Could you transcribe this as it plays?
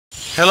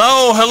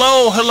Hello,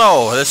 hello,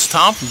 hello. This is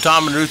Tom from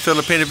Tom and Ruth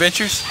Philippine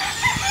Adventures.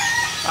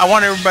 I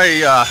want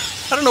everybody, I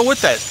don't know what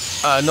that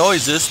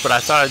noise is, but I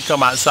thought I'd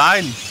come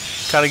outside and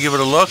kind of give it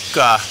a look.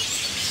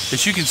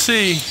 As you can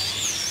see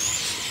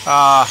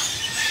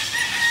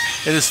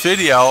in this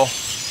video,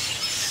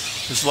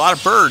 there's a lot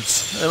of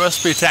birds. They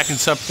must be attacking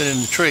something in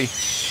the tree.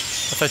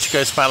 I thought you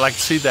guys might like to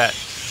see that.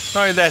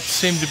 Not only that,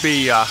 seem to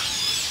be,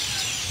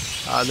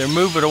 they're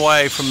moving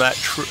away from that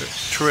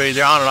tree.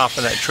 They're on and off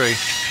in that tree.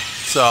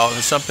 So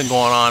there's something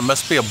going on.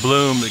 Must be a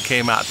bloom that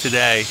came out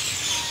today,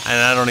 and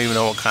I don't even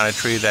know what kind of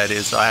tree that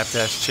is. So I have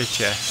to ask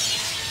Chicha.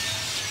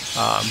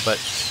 But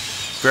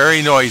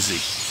very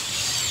noisy.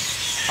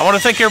 I want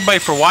to thank everybody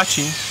for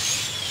watching,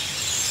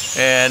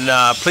 and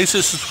please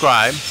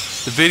subscribe.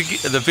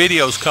 The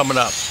video's coming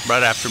up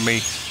right after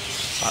me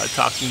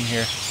talking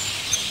here.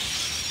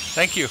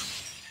 Thank you.